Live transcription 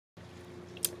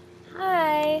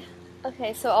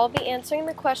Okay, so I'll be answering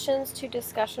the questions to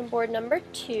discussion board number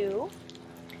 2.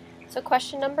 So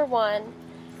question number 1,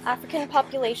 African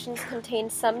populations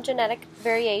contain some genetic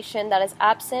variation that is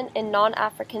absent in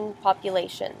non-African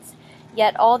populations.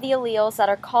 Yet all the alleles that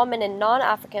are common in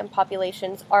non-African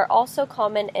populations are also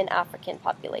common in African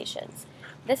populations.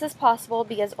 This is possible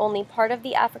because only part of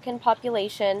the African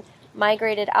population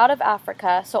migrated out of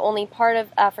Africa, so only part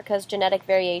of Africa's genetic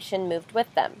variation moved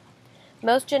with them.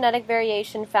 Most genetic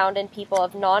variation found in people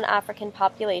of non-African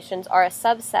populations are a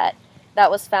subset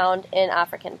that was found in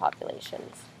African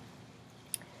populations.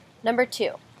 Number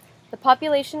 2. The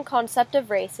population concept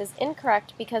of race is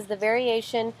incorrect because the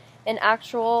variation in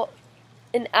actual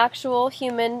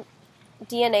human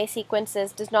DNA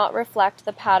sequences does not reflect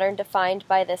the pattern defined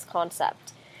by this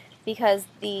concept, because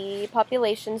the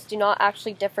populations do not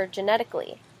actually differ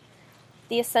genetically.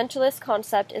 The essentialist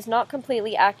concept is not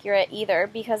completely accurate either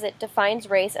because it defines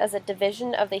race as a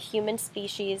division of the human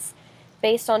species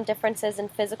based on differences in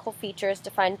physical features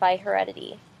defined by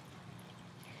heredity.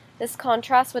 This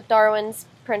contrasts with Darwin's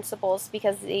principles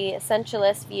because the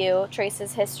essentialist view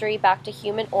traces history back to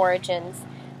human origins,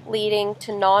 leading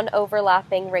to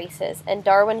non-overlapping races, and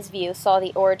Darwin's view saw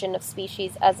the origin of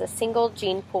species as a single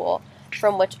gene pool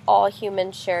from which all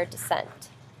humans share descent.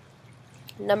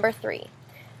 Number 3.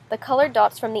 The colored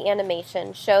dots from the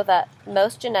animation show that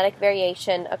most genetic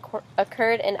variation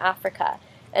occurred in Africa,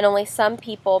 and only some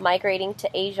people migrating to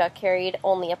Asia carried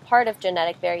only a part of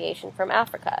genetic variation from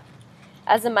Africa.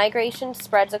 As the migration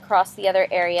spreads across the other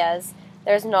areas,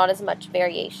 there's not as much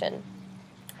variation.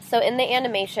 So in the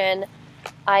animation,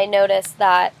 I noticed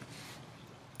that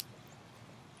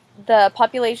the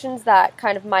populations that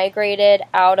kind of migrated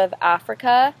out of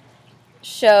Africa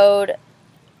showed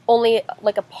only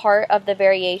like a part of the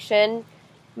variation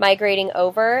migrating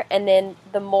over, and then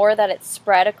the more that it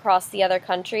spread across the other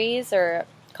countries or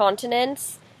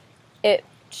continents, it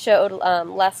showed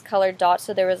less colored dots,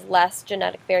 so there was less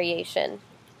genetic variation.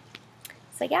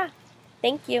 So yeah,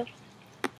 thank you.